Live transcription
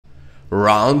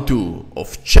Round 2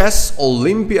 of Chess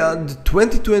Olympiad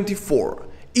 2024,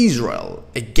 Israel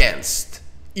against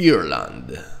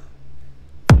Ireland.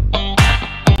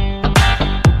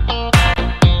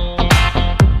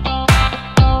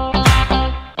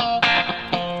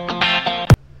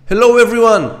 Hello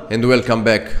everyone and welcome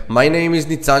back. My name is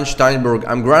Nitzan Steinberg,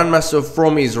 I'm Grandmaster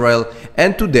from Israel,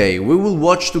 and today we will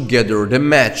watch together the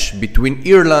match between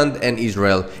Ireland and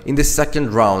Israel in the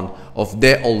second round of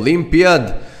the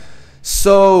Olympiad.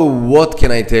 So what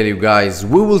can I tell you guys?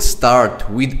 We will start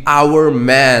with our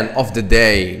man of the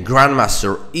day,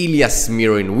 Grandmaster Elias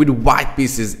Mirin, with white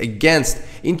pieces against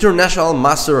International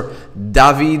Master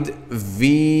David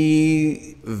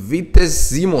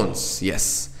Vitez-Simons.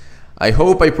 Yes, I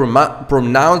hope I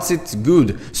pronounce it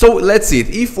good. So let's see it.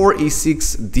 e4,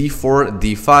 e6, d4,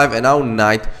 d5, and now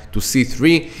knight to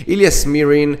c3. Elias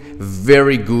Mirin,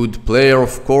 very good player,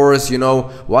 of course, you know,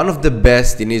 one of the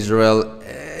best in Israel.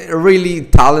 A really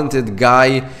talented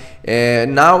guy.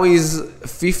 Now he's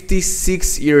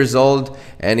 56 years old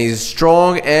and he's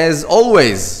strong as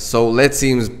always. So let's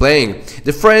see him playing.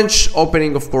 The French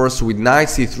opening, of course, with knight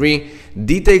c3.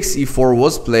 D takes e4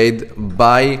 was played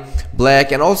by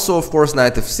black, and also, of course,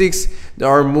 knight f6. There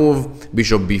are move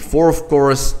bishop b4, of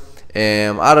course.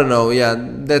 I don't know, yeah,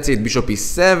 that's it. Bishop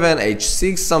e7,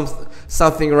 h6,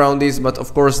 something around this, but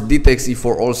of course d takes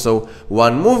e4 also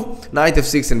one move. Knight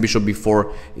f6 and bishop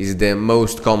b4 is the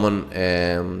most common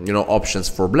you know, options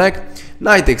for black.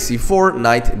 Knight takes e4,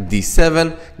 knight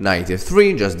d7, knight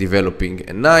f3, just developing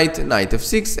a knight, knight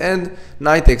f6, and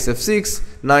knight takes f6,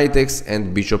 knight takes,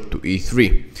 and bishop to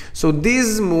e3. So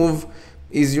this move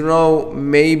is, you know,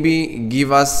 maybe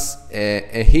give us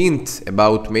a hint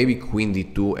about maybe queen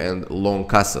d2 and long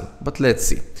castle, but let's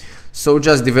see. So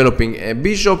just developing a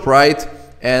bishop, right?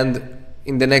 And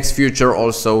in the next future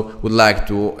also would like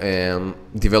to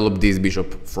develop this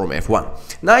bishop from f1.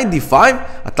 Knight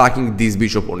d5, attacking this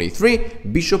bishop on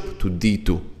e3, bishop to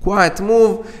d2. Quiet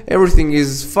move, everything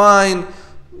is fine.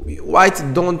 White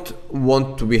don't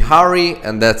want to be hurry,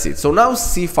 and that's it. So now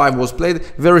c5 was played,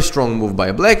 very strong move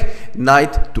by black.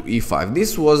 Knight to e5.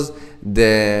 This was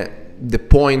the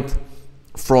point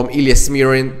from Elias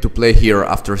Mirin to play here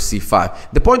after c5.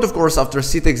 The point, of course, after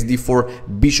c takes d4,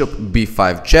 bishop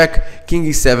b5 check, king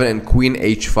e7, and queen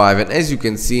h5. And as you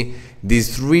can see,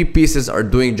 these three pieces are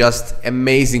doing just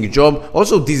amazing job.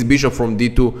 Also, this bishop from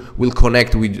d2 will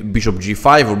connect with bishop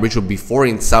g5 or bishop b4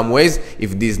 in some ways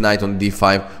if this knight on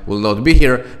d5 will not be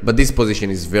here. But this position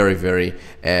is very, very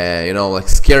you know, like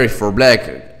scary for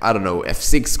black. I don't know,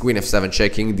 f6, queen f7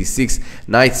 check, king d6,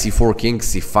 knight c4, king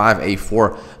c5,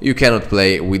 a4. You cannot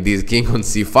play with this king on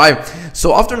c5.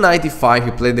 So after knight e5,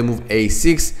 he played the move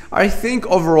a6. I think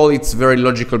overall it's very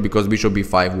logical because bishop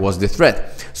b5 was the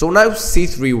threat. So now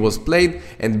c3 was played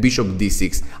and bishop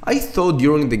d6. I thought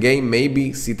during the game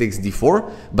maybe c takes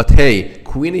d4, but hey,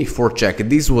 queen a4 check.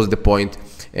 This was the point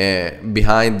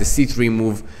behind the c3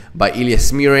 move by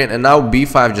Elias Mirin. And now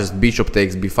b5, just bishop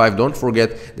takes b5. Don't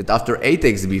forget that after a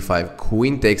takes b5,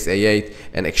 queen takes a8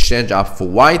 and exchange up for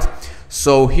white.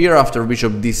 So here after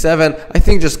bishop d7, I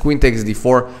think just queen takes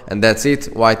d4 and that's it.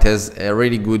 White has a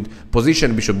really good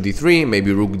position. Bishop d3,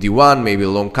 maybe rook d1, maybe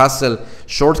long castle,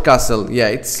 short castle. Yeah,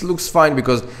 it looks fine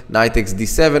because knight takes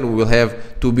d7, we will have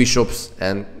two bishops,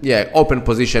 and yeah, open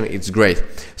position, it's great.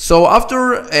 So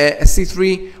after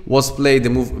c3 was played the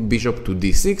move bishop to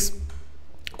d6,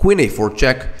 queen a4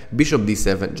 check, bishop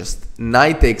d7, just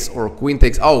knight takes or queen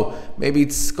takes. Oh, maybe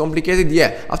it's complicated.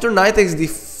 Yeah, after knight takes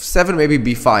d7, maybe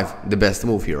b5, the best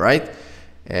move here, right?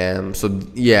 So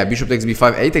yeah, bishop takes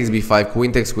b5, a takes b5,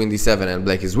 queen takes queen d7, and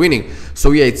black is winning.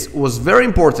 So yeah, it was very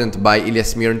important by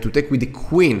Elias Mirin to take with the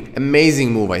queen.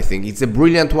 Amazing move, I think. It's a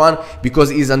brilliant one because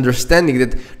he's understanding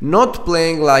that not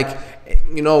playing like,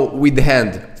 you know, with the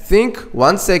hand. Think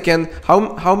 1 second,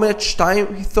 how much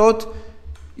time he thought?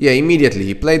 Yeah, immediately.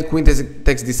 He played queen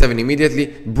takes d7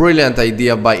 immediately. Brilliant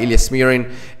idea by Elias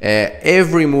Mirin.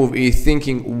 Every move is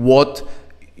thinking what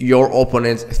your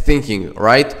opponent's thinking,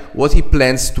 right? What he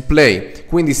plans to play.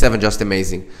 Queen d7, just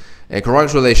amazing.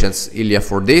 Congratulations, Ilya,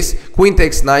 for this. Queen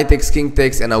takes, knight takes, king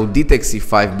takes, and now d takes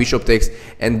c5, bishop takes,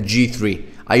 and g3.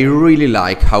 I really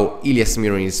like how Elias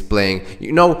Mirin is playing.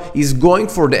 You know, he's going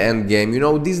for the end game. You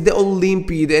know, this is the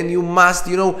Olympiad and you must,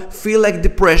 you know, feel like the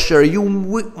pressure. You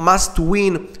must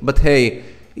win. But hey,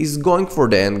 he's going for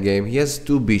the end game. He has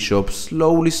two bishops.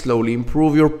 Slowly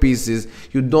improve your pieces.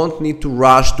 You don't need to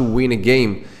rush to win a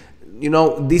game. You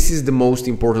know, this is the most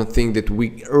important thing that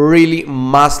we really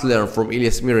must learn from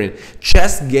Elias Mirin.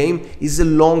 Chess game is a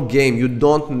long game. You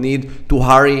don't need to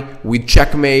hurry with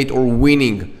checkmate or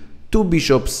winning. Two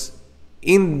bishops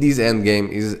in this endgame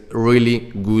is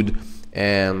really good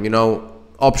you know,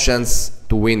 options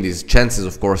to win these chances,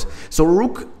 of course. So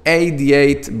rook a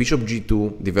d8, bishop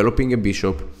g2, developing a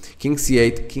bishop, king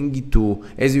c8, king e2.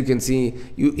 As you can see,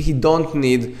 he don't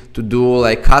need to do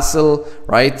like castle,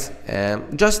 right?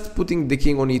 Just putting the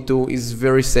king on e2 is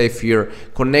very safe here.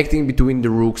 Connecting between the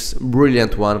rooks,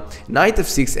 brilliant one. Knight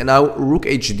f6, and now rook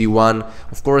hd1,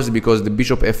 of course, because the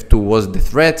bishop f2 was the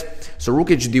threat. So rook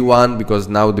hd1, because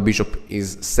now the bishop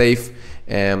is safe.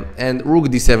 And rook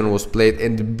d7 was played,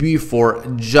 and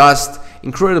b4, just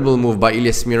incredible move by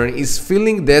Ilya Smirin. Is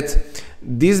feeling that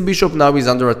this bishop now is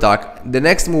under attack. The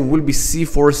next move will be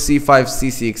c4, c5,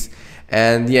 c6,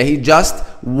 and yeah, he just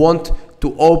want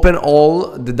to open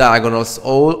all the diagonals,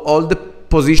 all the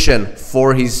position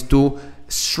for his two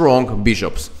strong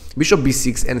bishops. Bishop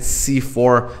b6 and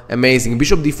c4, amazing.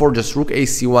 Bishop d4, just rook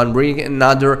ac1, bringing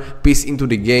another piece into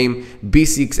the game.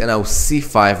 b6 and now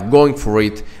c5, going for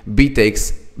it. B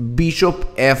takes,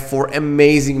 bishop f4,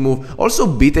 amazing move. Also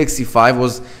b takes c5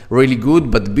 was really good,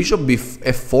 but bishop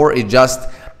f4 is just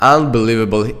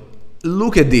unbelievable.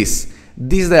 Look at this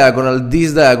diagonal,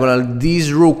 this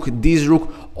rook,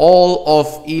 all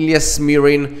of Ilya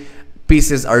Smirin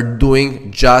pieces are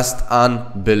doing just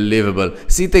unbelievable.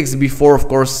 C takes b4, of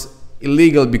course,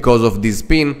 illegal because of this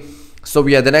pin. So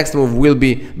yeah, the next move will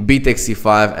be b takes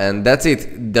c5, and that's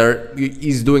it. There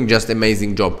he's doing just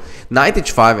amazing job. Knight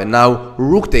h5, and now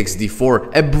rook takes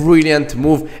d4, a brilliant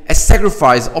move, a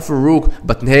sacrifice of a rook,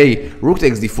 but hey, rook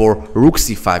takes d4, rook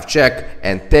c5 check,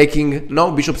 and taking,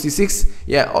 no, bishop c6,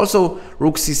 yeah, also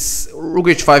rook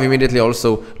h5 immediately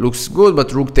also looks good,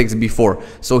 but rook takes b4.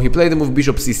 So he played the move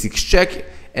bishop c6 check,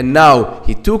 and now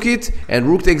he took it, and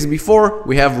rook takes b4,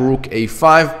 we have rook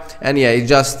a5, and yeah, it's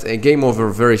just a game over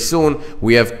very soon.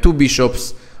 We have two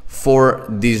bishops for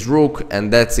this rook,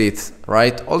 and that's it,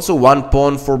 right? Also one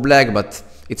pawn for black, but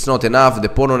it's not enough. The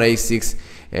pawn on a6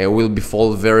 will be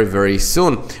fall very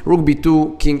soon. Rook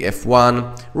b2, king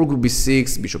f1, rook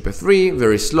b6, bishop f3,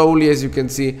 very slowly, as you can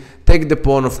see. Take the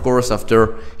pawn, of course, after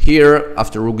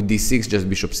rook d6, just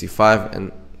bishop c5,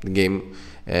 and the game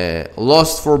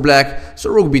lost for black.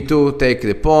 So rook b2, take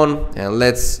the pawn, and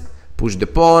let's push the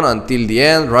pawn until the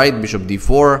end, right? Bishop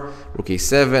d4, rook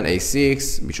a7,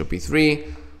 a6, bishop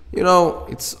e3. You know,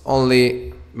 it's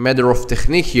only matter of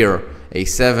technique here.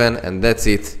 a7, and that's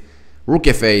it. Rook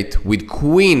f8 with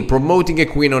queen, promoting a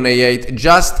queen on a8.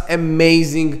 Just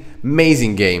amazing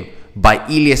game by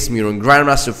Ilya Smirin,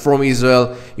 grandmaster from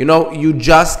Israel. You know, you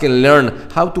just can learn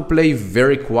how to play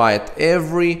very quiet.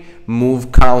 Every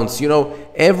move counts, you know,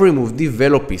 every move,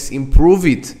 develop it, improve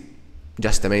it.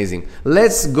 Just amazing.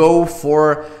 Let's go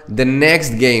for the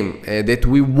next game that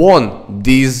we won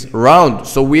this round.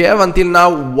 So we have until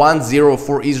now 1-0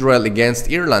 for Israel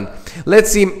against Ireland.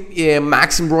 Let's see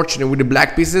Maxim Brochner with the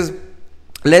black pieces.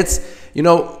 Let's, you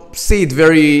know, see it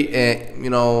very, you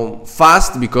know,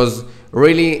 fast, because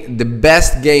really the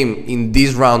best game in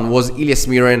this round was Ilya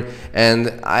Smirin,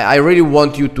 and I really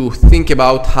want you to think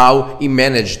about how he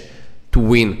managed to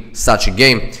win such a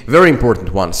game. Very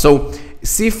important one. So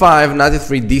c5, knight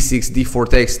f3, d6, d4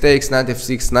 takes, knight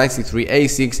f6, knight c3,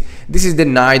 a6. This is the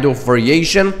knight of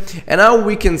variation, and now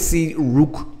we can see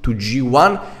rook to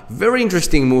g1. Very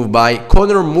interesting move by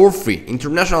Conor Murphy,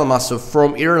 international master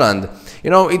from Ireland. You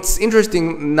know, it's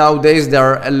interesting nowadays. There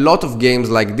are a lot of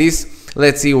games like this.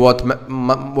 Let's see what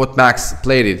Max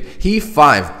played it.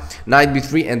 e5, knight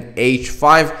b3, and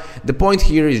h5. The point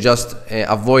here is just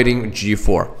avoiding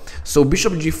g4. So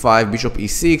bishop g5, bishop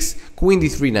e6, queen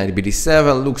d3, knight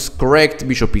bd7 looks correct.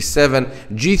 Bishop e7,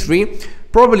 g3,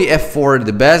 probably f4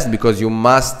 the best, because you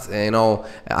must, you know,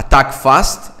 attack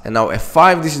fast. And now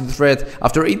f5, this is the threat.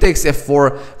 After e takes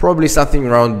f4, probably something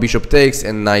around bishop takes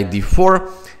and knight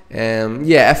d4.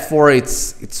 Yeah, f4,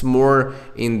 it's more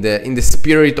in the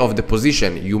spirit of the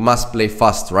position. You must play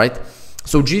fast, right?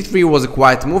 So g3 was a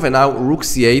quiet move, and now rook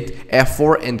c8,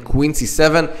 f4, and queen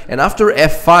c7. And after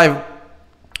f5,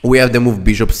 we have the move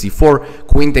bishop c4,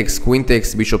 queen takes,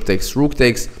 bishop takes, rook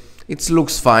takes. It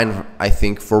looks fine, I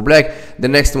think, for black. The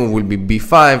next move will be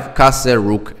b5, castle,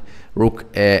 rook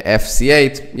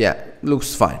fc8. Yeah,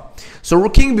 looks fine. So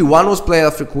rook king b1 was played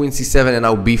after queen c7, and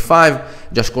now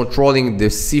b5, just controlling the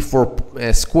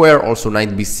c4 square. Also knight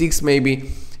b6 maybe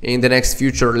in the next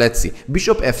future. Let's see.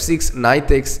 Bishop f6, knight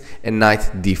takes, and knight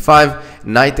d5.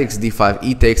 Knight takes, d5,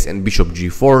 e takes, and bishop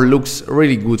g4 looks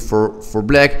really good for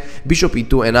black. Bishop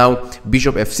e2, and now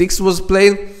bishop f6 was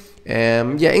played.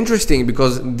 Yeah, interesting,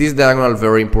 because this diagonal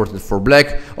very important for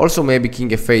black. Also maybe king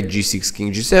f8, g6,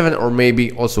 king g7, or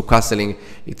maybe also castling.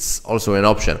 It's also an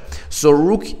option. So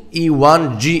rook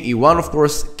e1, g e1, of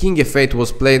course, king f8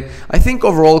 was played. I think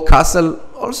overall castle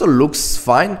also looks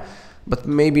fine, but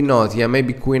maybe not. Yeah,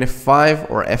 maybe queen f5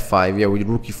 or f5. Yeah, with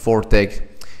rook e4 take.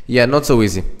 Yeah, not so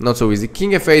easy, not so easy.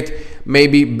 King f8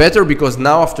 maybe better, because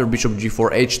now after bishop g4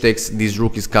 h takes, this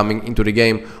rook is coming into the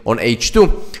game on h2.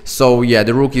 So yeah,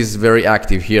 the rook is very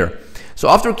active here. So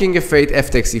after king f8, f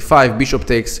takes e5, bishop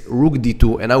takes, rook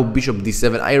d2, and now bishop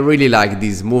d7. I really like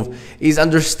this move. He's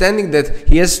understanding that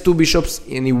he has two bishops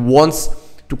and he wants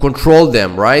to control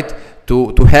them, right?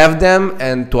 To have them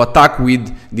and to attack with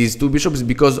these two bishops,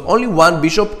 because only one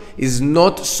bishop is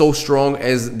not so strong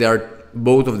as they are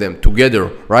both of them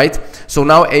together, right? So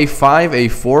now a5,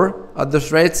 a4 at the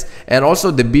threats, and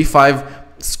also the b5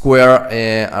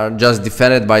 square are just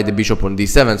defended by the bishop on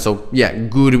d7. So yeah,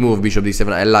 good move, bishop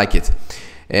d7. I like it.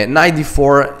 Knight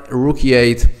d4, rook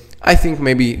e8. I think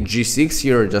maybe g6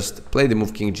 here. Just play the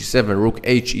move king g7, rook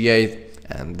h e8,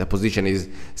 and the position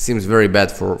seems very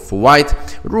bad for white.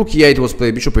 Rook e8 was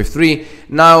played, bishop f3.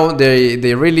 Now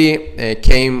they really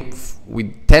came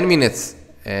with 10 minutes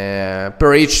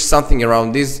per each, something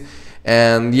around this.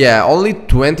 And yeah, only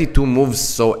 22 moves,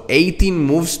 so 18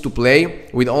 moves to play,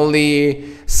 with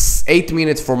only 8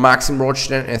 minutes for Maxim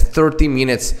Rothstein and 30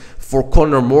 minutes for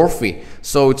Conor Murphy.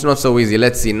 So it's not so easy.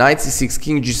 Let's see. Knight c6,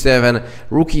 king g7,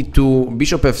 rook e2,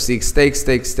 bishop f6,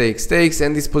 takes,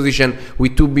 and this position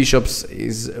with two bishops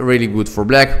is really good for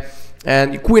black.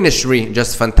 And queen h3,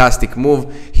 just fantastic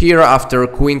move. Here after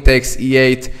queen takes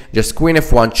e8, just queen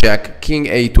f1 check, king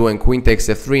a2, and queen takes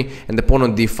f3, and the pawn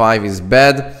on d5 is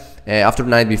bad. After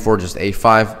knight b4, just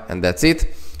a5, and that's it.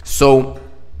 So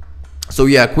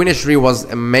yeah, queen h3 was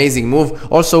amazing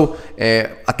move. Also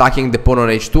attacking the pawn on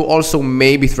h2, also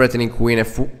maybe threatening queen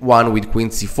f1 with queen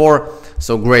c4.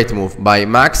 So great move by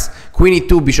Max. Queen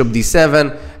e2, bishop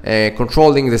d7,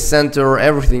 controlling the center,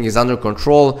 everything is under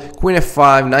control. Queen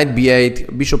f5, knight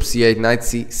b8, bishop c8, knight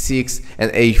c6,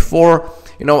 and a4.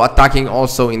 You know, attacking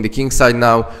also in the king side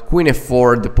now. Queen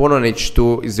f4, the pawn on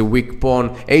h2 is a weak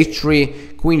pawn.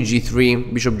 h3, queen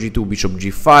g3, bishop g2, bishop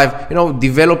g5. You know,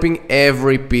 developing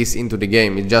every piece into the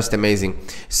game. It's just amazing.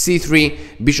 c3,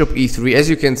 bishop e3. As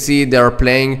you can see, they are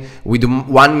playing with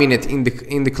 1 minute in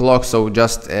the clock. So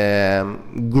just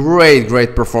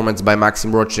great performance by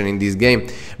Maxim Rothstein in this game.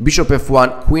 Bishop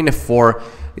f1, queen f4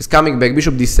 is coming back.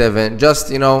 Bishop d7.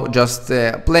 Just, you know,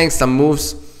 playing some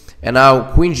moves. And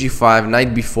now queen g5,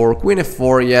 knight b4, queen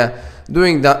f4, yeah,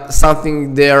 doing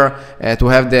something there to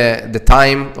have the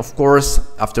time, of course,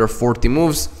 after 40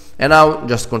 moves. And now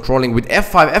just controlling with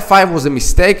f5. f5 was a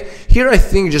mistake. Here I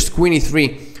think just queen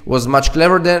e3 was much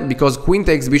clever then, because queen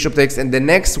takes, bishop takes, and the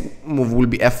next move will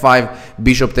be f5,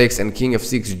 bishop takes, and king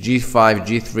f6, g5,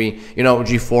 g3, you know,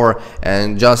 g4,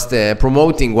 and just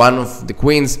promoting one of the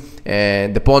queens,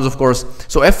 the pawns, of course.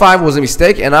 So f5 was a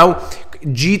mistake, and now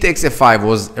g takes f5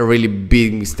 was a really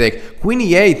big mistake. Queen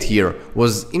e8 here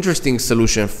was interesting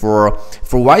solution for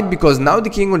white, because now the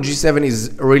king on g7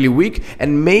 is really weak,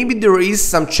 and maybe there is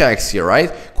some checks here,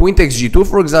 right? Queen takes g2,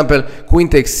 for example. Queen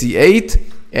takes c8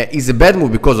 is a bad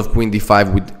move because of queen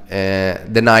d5 with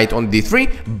the knight on d3,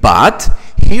 but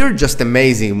here just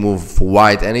amazing move for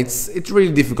white, and it's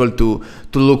really difficult to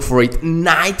look for it.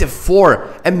 Knight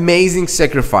f4, amazing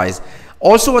sacrifice.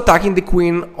 Also attacking the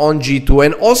queen on g2,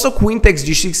 and also queen takes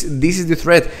g6. This is the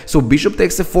threat. So bishop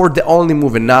takes f4, the only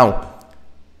move. And now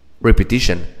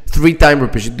repetition, 3-time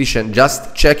repetition,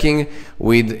 just checking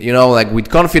with, you know, like with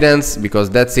confidence,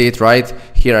 because that's it, right?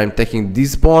 Here I'm taking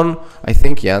this pawn, I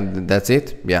think. Yeah, that's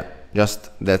it. Yeah, just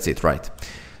that's it, right?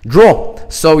 Draw.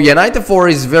 So yeah, knight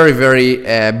f4 is very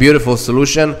beautiful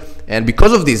solution, and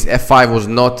because of this, f5 was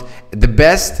not the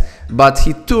best, but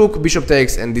he took bishop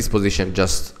takes, and this position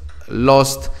just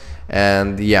lost.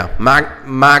 And yeah,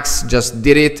 Max just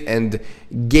did it and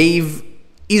gave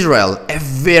Israel a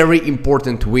very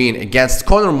important win against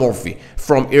Conor Murphy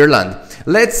from Ireland.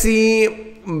 Let's see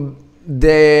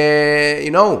the,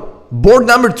 you know, board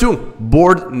number two.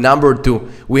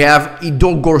 We have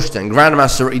Ido Gorstein,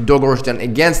 Grandmaster Ido Gorstein,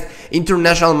 against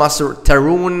International Master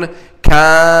Tarun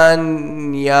Kanyamarala.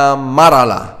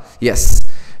 Yes.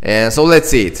 So let's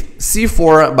see it.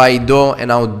 c4 by Ido, and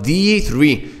now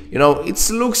d3. You know, it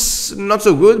looks not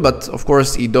so good, but of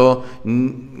course Ido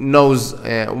knows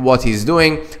what he's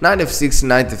doing. Knight f6,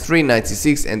 knight f3, knight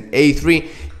c6, and a3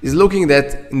 is looking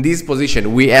that in this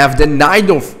position we have the knight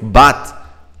off, but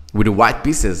with the white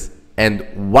pieces and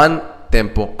one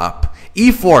tempo up.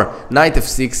 e4, knight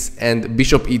f6, and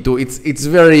bishop e2. It's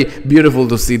very beautiful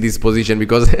to see this position,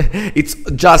 because it's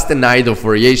just a knight of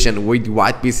variation with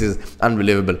white pieces.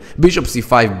 Unbelievable. Bishop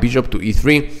c5, bishop to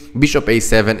e3, bishop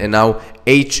a7, and now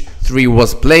h3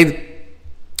 was played.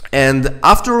 And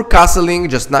after castling,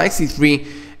 just knight c3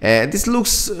 This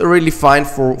looks really fine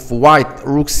for white.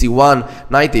 Rook c1,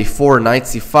 knight a4, knight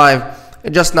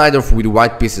c5, just neither with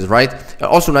white pieces, right?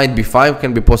 Also knight b5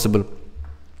 can be possible.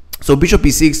 So bishop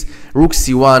e6, rook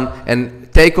c1,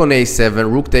 and take on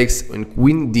a7, rook takes, and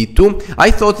queen d2.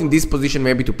 I thought in this position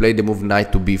maybe to play the move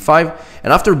knight to b5,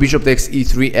 and after bishop takes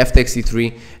e3, f takes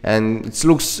e3, and it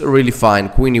looks really fine.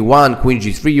 Queen e1, queen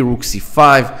g3, rook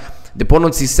c5. The pawn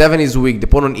on c7 is weak, the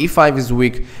pawn on e5 is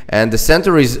weak, and the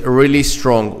center is really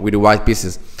strong with the white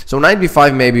pieces. So knight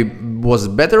b5 maybe was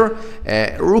better.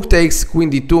 Rook takes, queen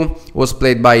d2 was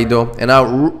played by Ido, and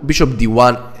now bishop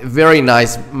d1, very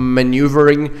nice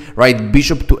maneuvering, right?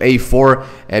 Bishop to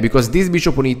a4, because this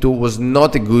bishop on e2 was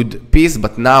not a good piece,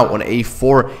 but now on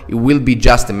a4 it will be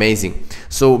just amazing.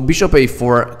 So bishop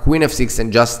a4, queen f6,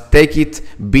 and just take it,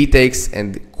 b takes,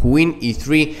 and queen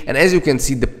e3, and as you can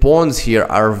see the pawns here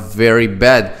are very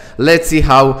bad. Let's see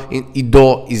how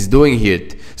Ido is doing here.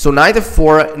 So knight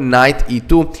f4, knight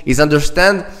e2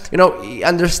 he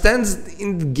understands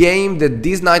in the game that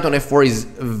this knight on f4 is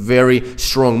a very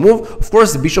strong move. Of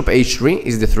course, bishop h3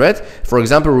 is the threat. For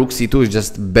example, rook c2 is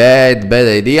just bad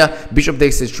idea. Bishop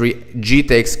takes h3, g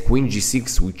takes, queen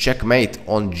g6 with checkmate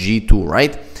on g2,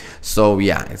 right? So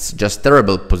yeah, it's just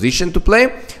terrible position to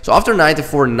play. So after knight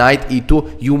f4, knight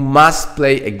e2, you must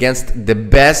play against the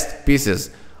best pieces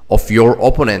of your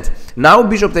opponent. Now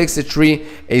bishop takes h3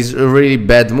 is a really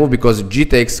bad move because g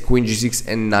takes, queen g6,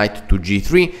 and knight to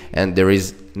g3, and there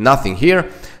is nothing here.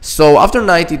 So after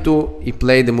knight e2 he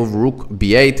played the move rook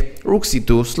b8, rook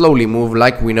c2, slowly move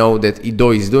like we know that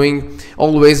Ido is doing.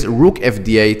 Always rook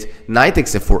fd8, knight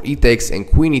takes f4, e takes, and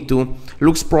queen e2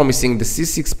 looks promising. The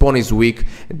c6 pawn is weak.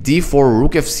 d4,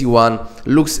 rook fc1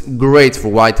 looks great for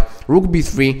white. Rook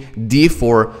b3,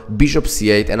 d4, bishop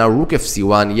c8, and now rook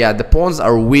fc1. Yeah, the pawns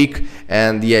are weak,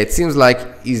 and yeah, it seems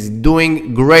like he's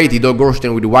doing great, Ido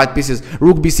Gorshtein, with the white pieces.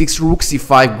 Rook b6, rook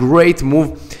c5, great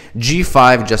move.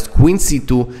 g5, just queen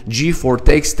c2, g4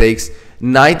 takes,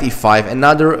 knight e5,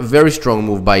 another very strong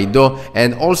move by Ido,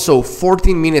 and also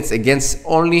 14 minutes against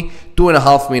only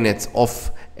 2.5 minutes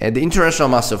of the international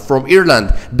master from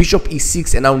Ireland. Bishop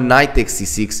e6, and now knight takes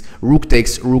c6, rook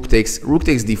takes, rook takes, rook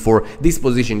takes d4. This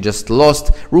position just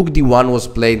lost. Rook d1 was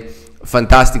played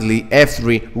fantastically.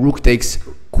 f3, rook takes,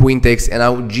 queen takes, and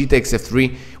now g takes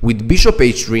f3 with bishop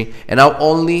h3, and now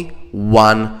only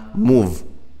one move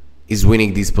is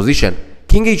winning this position.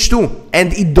 King h2,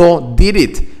 and Ido did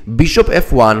it. Bishop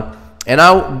f1, and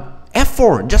now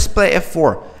f4, just play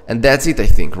f4, and that's it, I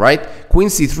think, right? Queen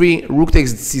c3, rook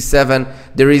takes c7.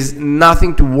 There is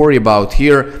nothing to worry about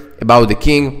here about the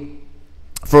king.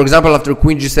 For example, after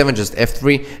queen g7, just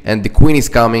f3, and the queen is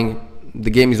coming. The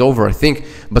game is over, I think.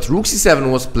 But rook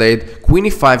c7 was played, queen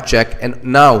e5 check, and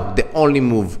now the only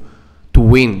move to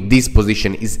win this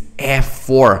position is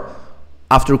f4.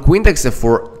 After queen takes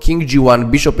f4, king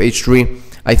g1, bishop h3,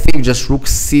 I think just rook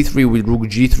c3 with rook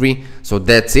g3, so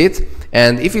that's it.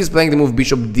 And if he's playing the move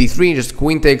bishop d3, just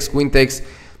queen takes,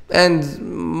 and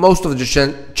most of the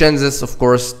chances, of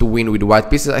course, to win with white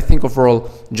pieces, I think overall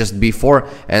just b4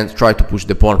 and try to push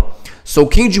the pawn. So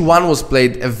king g1 was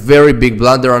played, a very big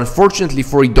blunder, unfortunately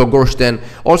for Ido Gorshtein.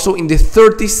 Also in the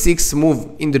 36th move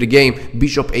into the game,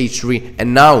 bishop h3,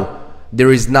 and now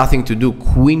there is nothing to do.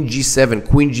 Queen g7,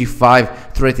 queen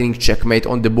g5, threatening checkmate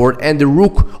on the board, and the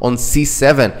rook on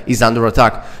c7 is under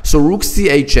attack. So rook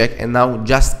c8 check, and now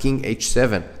just king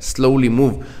h7, slowly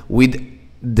move with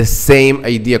the same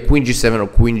idea, queen g7 or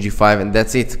queen g5, and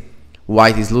that's it.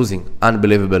 White is losing,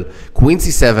 unbelievable. Queen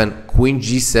c7, queen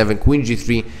g7, queen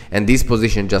g3, and this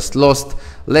position just lost.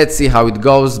 Let's see how it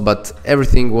goes, but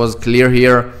everything was clear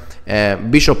here.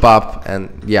 Bishop up, and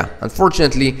yeah,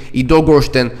 unfortunately Ido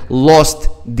Gorshtein lost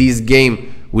this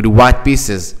game with white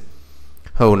pieces.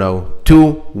 Oh no,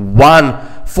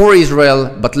 2-1 for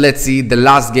Israel. But let's see the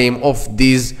last game of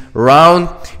this round.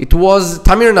 It was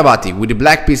Tamir Nabati with the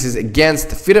black pieces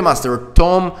against FIDE master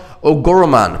Tom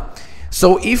O'Gorman.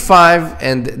 So e5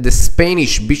 and the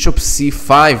Spanish bishop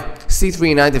c5,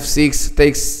 c3, knight f6,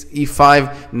 takes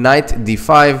e5, knight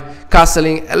d5,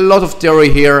 castling. A lot of theory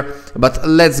here, but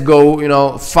let's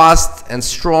go, fast and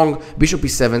strong. Bishop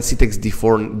e7, c takes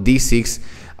d4, d6.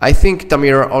 I think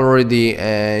Tamir already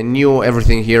knew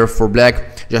everything here for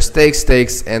black. Just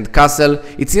takes, and castle.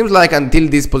 It seems like until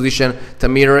this position,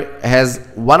 Tamir has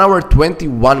 1 hour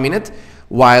 21 minutes,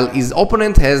 while his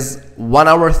opponent has 1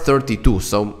 hour 32.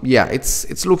 So yeah,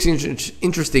 it looks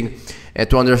interesting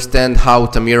to understand how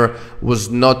Tamir was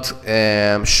not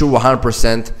sure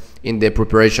 100% in the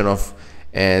preparation of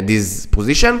this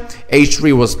position.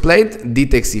 h3 was played, d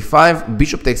takes e5,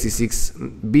 bishop takes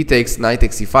e6, b takes, knight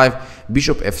takes e5,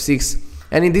 bishop f6,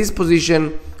 and in this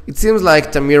position it seems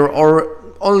like Tamir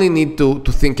only need to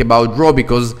think about draw,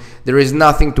 because there is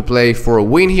nothing to play for a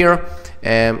win here.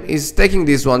 He's taking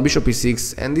this one, bishop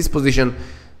e6, and this position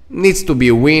needs to be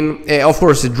a win, of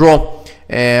course a draw.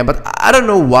 But I don't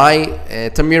know why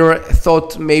Tamir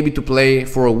thought maybe to play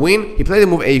for a win. He played the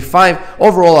move a5.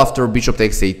 Overall, after bishop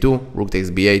takes a2, rook takes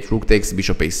b8, rook takes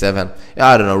bishop a7.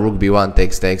 I don't know, rook b1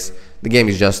 takes. The game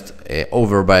is just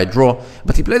over by a draw.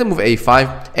 But he played the move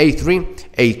a5, a3,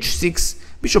 h6,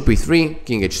 bishop e3,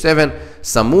 king h7.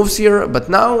 Some moves here, but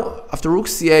now after rook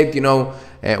c8, you know,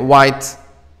 white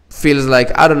feels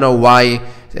like, I don't know why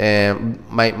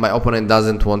my opponent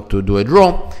doesn't want to do a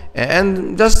draw,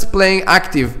 and just playing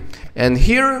active. And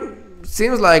here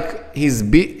seems like his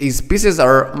pieces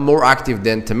are more active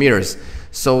than Tamir's.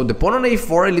 So the pawn on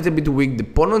a4 a little bit weak, the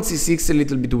pawn on c6 a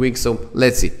little bit weak. So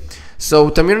let's see. So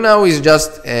Tamir now is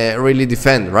just really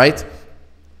defend, right?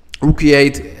 Rook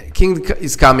e8, king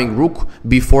is coming, rook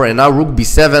b4, and now rook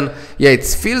b7. Yeah, it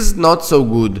feels not so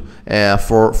good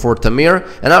for Tamir.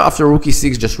 And now after rook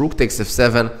e6, just rook takes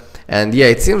f7. And yeah,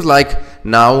 it seems like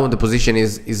now the position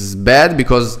is bad,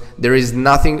 because there is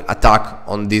nothing attack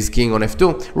on this king on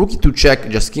f2. Rook e2 check,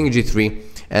 just king g3.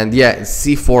 And yeah,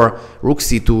 c4, rook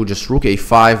c2, just rook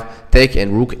a5, take,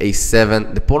 and rook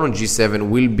a7. The pawn on g7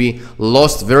 will be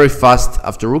lost very fast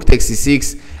after rook takes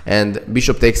c6 and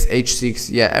bishop takes h6.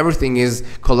 Yeah, everything is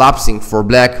collapsing for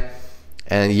black.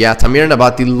 And yeah, Tamir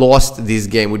Nabati lost this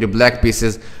game with the black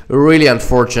pieces. Really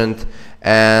unfortunate.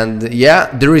 And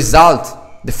yeah,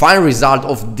 the final result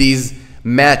of this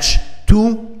match,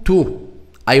 2-2.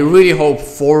 I really hope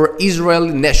for Israel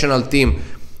national team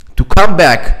to come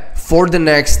back for the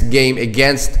next game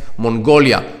against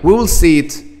Mongolia. We will see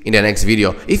it in the next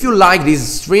video. If you like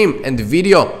this stream and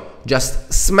video,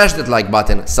 just smash that like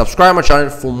button, subscribe my channel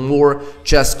for more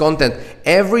chess content.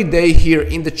 Every day here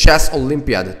in the Chess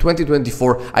Olympiad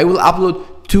 2024, I will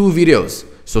upload 2 videos,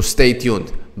 so stay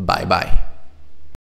tuned. Bye bye.